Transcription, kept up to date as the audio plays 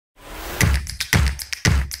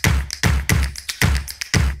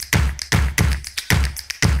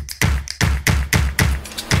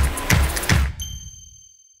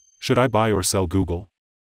Should I buy or sell Google?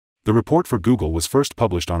 The report for Google was first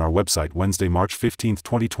published on our website Wednesday, March 15,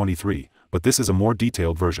 2023, but this is a more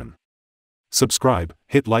detailed version. Subscribe,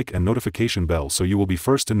 hit like and notification bell so you will be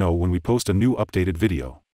first to know when we post a new updated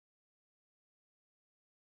video.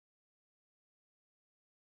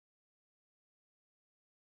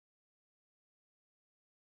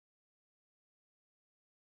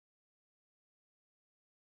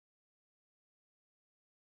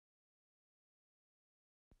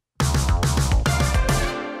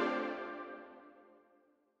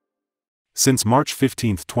 Since March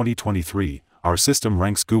 15, 2023, our system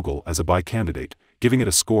ranks Google as a buy candidate, giving it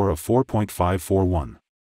a score of 4.541.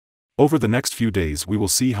 Over the next few days we will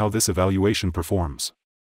see how this evaluation performs.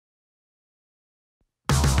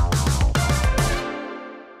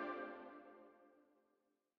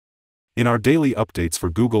 In our daily updates for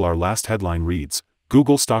Google, our last headline reads,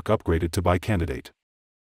 Google stock upgraded to buy candidate.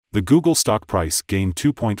 The Google stock price gained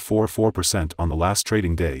 2.44% on the last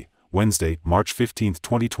trading day, Wednesday, March 15,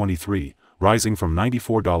 2023, rising from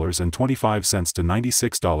 $94.25 to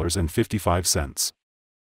 $96.55.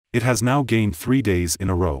 It has now gained 3 days in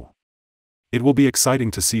a row. It will be exciting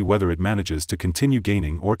to see whether it manages to continue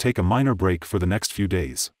gaining or take a minor break for the next few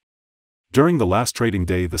days. During the last trading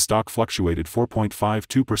day, the stock fluctuated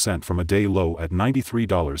 4.52% from a day low at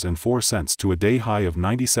 $93.04 to a day high of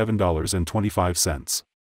 $97.25.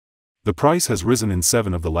 The price has risen in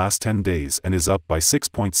 7 of the last 10 days and is up by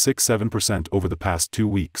 6.67% over the past 2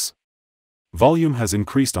 weeks. Volume has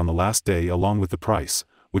increased on the last day along with the price,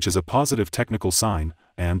 which is a positive technical sign,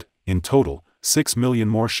 and, in total, 6 million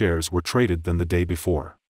more shares were traded than the day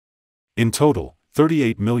before. In total,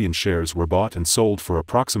 38 million shares were bought and sold for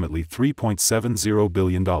approximately $3.70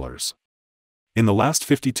 billion. In the last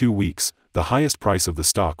 52 weeks, the highest price of the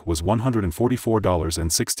stock was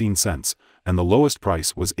 $144.16, and the lowest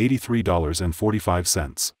price was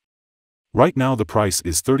 $83.45. Right now the price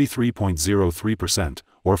is 33.03%,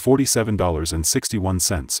 or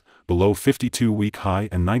 $47.61, below 52-week high,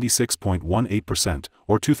 and 96.18%,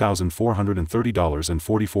 or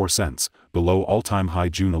 $2,430.44, below all-time high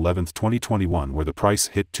June 11, 2021, where the price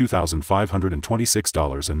hit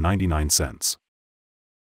 $2,526.99.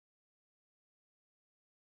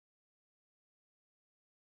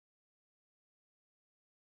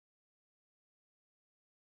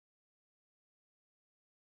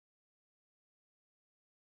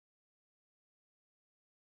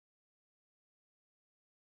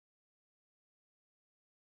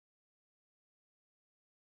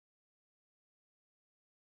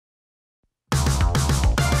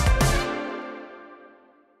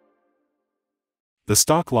 The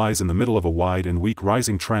stock lies in the middle of a wide and weak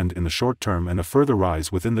rising trend in the short term, and a further rise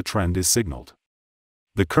within the trend is signaled.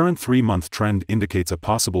 The current 3-month trend indicates a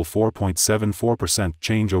possible 4.74%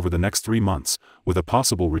 change over the next 3 months, with a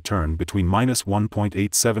possible return between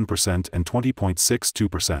 -1.87% and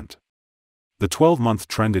 20.62%. The 12-month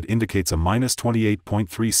trend indicates a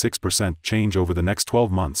 -28.36% change over the next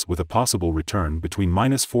 12 months, with a possible return between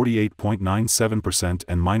 -48.97%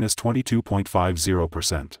 and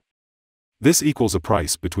 -22.50%. This equals a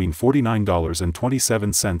price between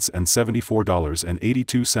 $49.27 and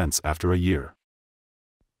 $74.82 after a year.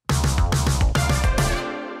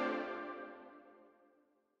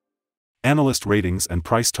 Analyst ratings and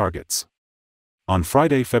price targets. On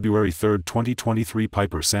Friday, February 3, 2023,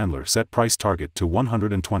 Piper Sandler set price target to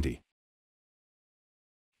 120.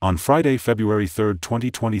 On Friday, February 3,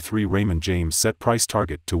 2023, Raymond James set price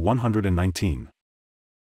target to 119.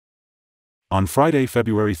 On Friday,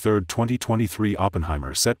 February 3, 2023,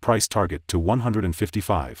 Oppenheimer set price target to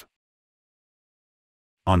 155.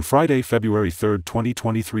 On Friday, February 3,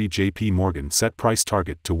 2023, JP Morgan set price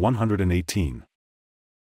target to 118.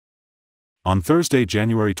 On Thursday,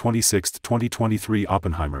 January 26, 2023,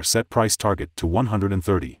 Oppenheimer set price target to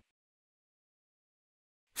 130.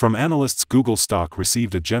 From analysts, Google stock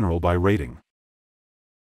received a general buy rating.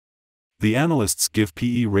 The analysts give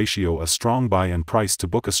PE ratio a strong buy and price to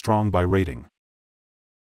book a strong buy rating.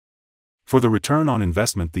 For the return on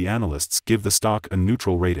investment, the analysts give the stock a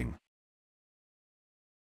neutral rating.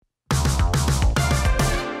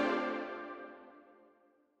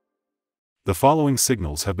 The following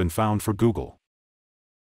signals have been found for Google.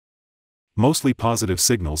 Mostly positive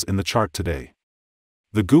signals in the chart today.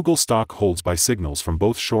 The Google stock holds buy signals from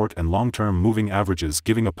both short and long-term moving averages,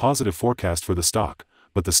 giving a positive forecast for the stock,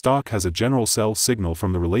 but the stock has a general sell signal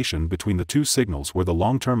from the relation between the two signals, where the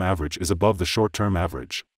long-term average is above the short-term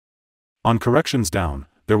average. On corrections down,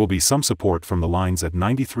 there will be some support from the lines at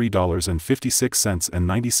 $93.56 and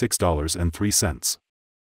 $96.03.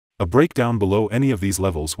 A breakdown below any of these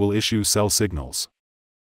levels will issue sell signals.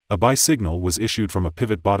 A buy signal was issued from a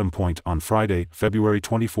pivot bottom point on Friday, February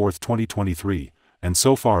 24, 2023, and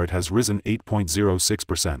so far it has risen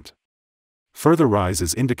 8.06%. Further rise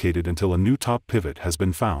is indicated until a new top pivot has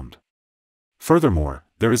been found. Furthermore,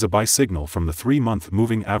 there is a buy signal from the 3-month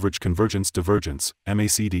moving average convergence divergence,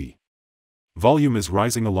 MACD. Volume is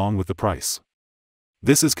rising along with the price.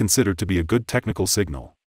 This is considered to be a good technical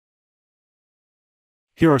signal.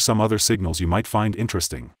 Here are some other signals you might find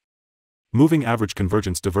interesting. Moving average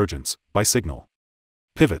convergence divergence, buy signal.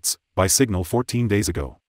 Pivots, buy signal 14 days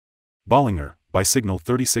ago. Bollinger, buy signal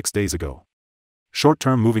 36 days ago.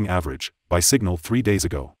 Short-term moving average, buy signal 3 days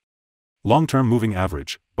ago. Long-term moving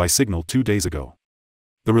average, buy signal 2 days ago.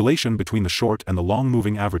 The relation between the short and the long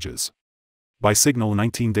moving averages. Buy signal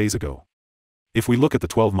 19 days ago. If we look at the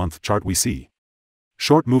 12-month chart, we see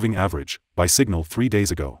short moving average, buy signal 3 days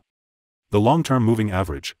ago. The long-term moving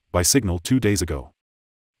average, buy signal 2 days ago.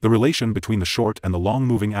 The relation between the short and the long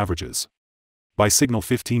moving averages. Buy signal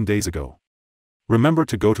 15 days ago. Remember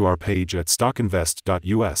to go to our page at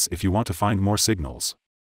StockInvest.us if you want to find more signals.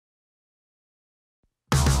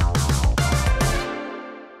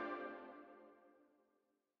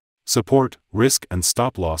 Support, risk and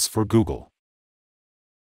stop loss for Google.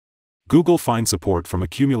 Google finds support from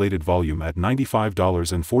accumulated volume at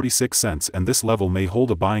 $95.46, and this level may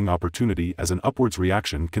hold a buying opportunity as an upwards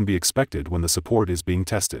reaction can be expected when the support is being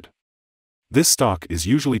tested. This stock is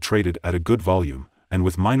usually traded at a good volume, and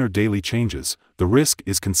with minor daily changes, the risk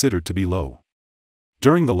is considered to be low.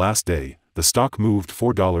 During the last day, the stock moved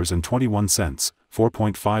 $4.21,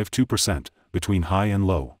 4.52%, between high and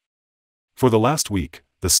low. For the last week,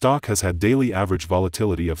 the stock has had daily average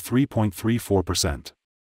volatility of 3.34%.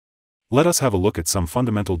 Let us have a look at some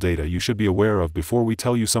fundamental data you should be aware of before we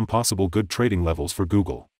tell you some possible good trading levels for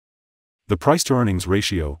Google. The price-to-earnings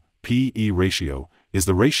ratio, P/E ratio, is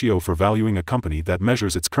the ratio for valuing a company that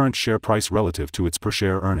measures its current share price relative to its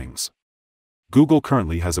per-share earnings. Google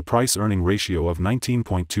currently has a price-earning ratio of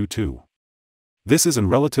 19.22. This is a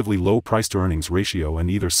relatively low price-to-earnings ratio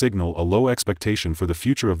and either signal a low expectation for the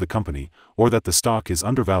future of the company, or that the stock is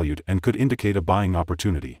undervalued and could indicate a buying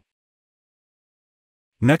opportunity.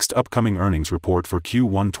 Next upcoming earnings report for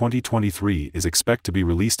Q1 2023 is expected to be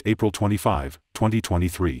released April 25,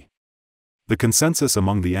 2023. The consensus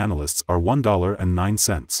among the analysts are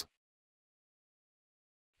 $1.09.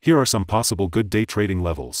 Here are some possible good day trading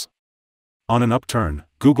levels. On an upturn,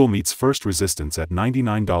 Google meets first resistance at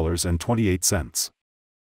 $99.28.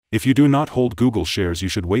 If you do not hold Google shares, you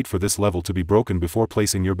should wait for this level to be broken before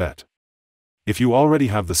placing your bet. If you already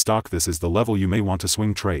have the stock, this is the level you may want to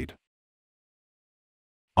swing trade.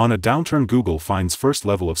 On a downturn, Google finds first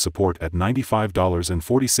level of support at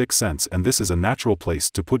 $95.46, and this is a natural place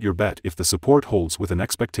to put your bet if the support holds with an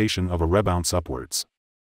expectation of a rebound upwards.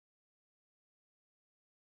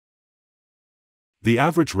 The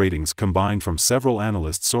average ratings combined from several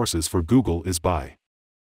analyst sources for Google is buy.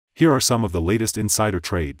 Here are some of the latest insider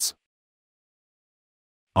trades.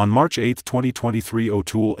 On March 8, 2023,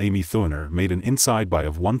 O'Toole Amy Thuner made an inside buy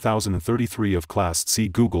of 1,033 of Class C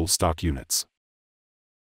Google stock units.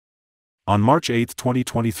 On March 8,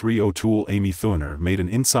 2023, O'Toole Amy Thuner made an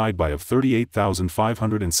inside buy of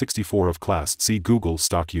 38,564 of Class C Google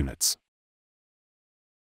stock units.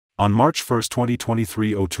 On March 1,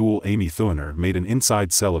 2023, O'Toole Amy Thuner made an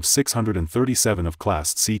inside sell of 637 of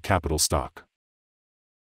Class C Capital stock.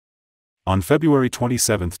 On February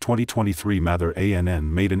 27, 2023, Mather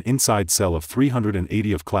ANN made an inside sell of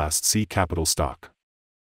 380 of Class C Capital stock.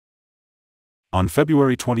 On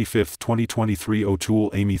February 25, 2023, O'Toole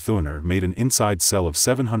Amy Thuner made an inside sell of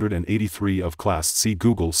 783 of Class C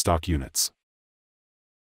Google stock units.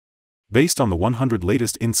 Based on the 100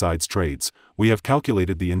 latest insides trades, we have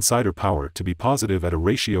calculated the insider power to be positive at a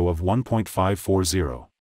ratio of 1.540.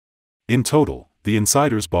 In total, the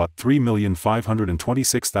insiders bought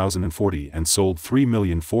 3,526,040 and sold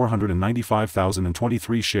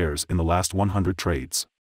 3,495,023 shares in the last 100 trades.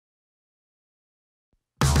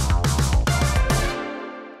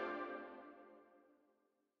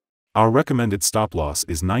 Our recommended stop loss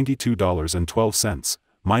is $92.12,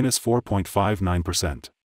 minus 4.59%.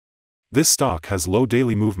 This stock has low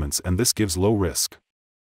daily movements and this gives low risk.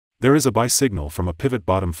 There is a buy signal from a pivot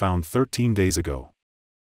bottom found 13 days ago.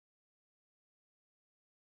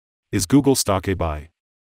 Is Google stock a buy?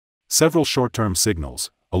 Several short-term signals,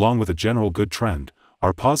 along with a general good trend,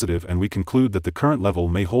 are positive, and we conclude that the current level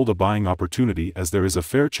may hold a buying opportunity as there is a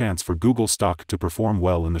fair chance for Google stock to perform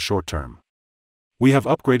well in the short term. We have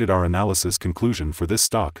upgraded our analysis conclusion for this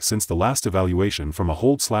stock since the last evaluation from a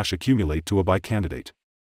hold/accumulate to a buy candidate.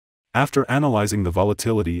 After analyzing the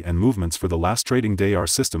volatility and movements for the last trading day, our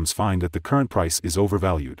systems find that the current price is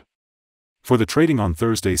overvalued. For the trading on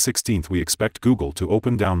Thursday 16th, we expect Google to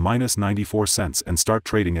open down minus 94 cents and start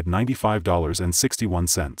trading at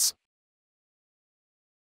 $95.61.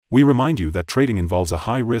 We remind you that trading involves a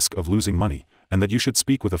high risk of losing money, and that you should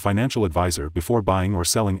speak with a financial advisor before buying or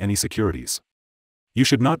selling any securities. You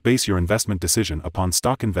should not base your investment decision upon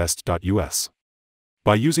StockInvest.us.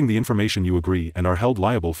 By using the information, you agree and are held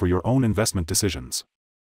liable for your own investment decisions.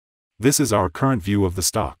 This is our current view of the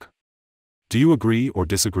stock. Do you agree or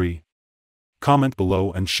disagree? Comment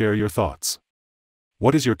below and share your thoughts.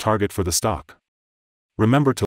 What is your target for the stock? Remember to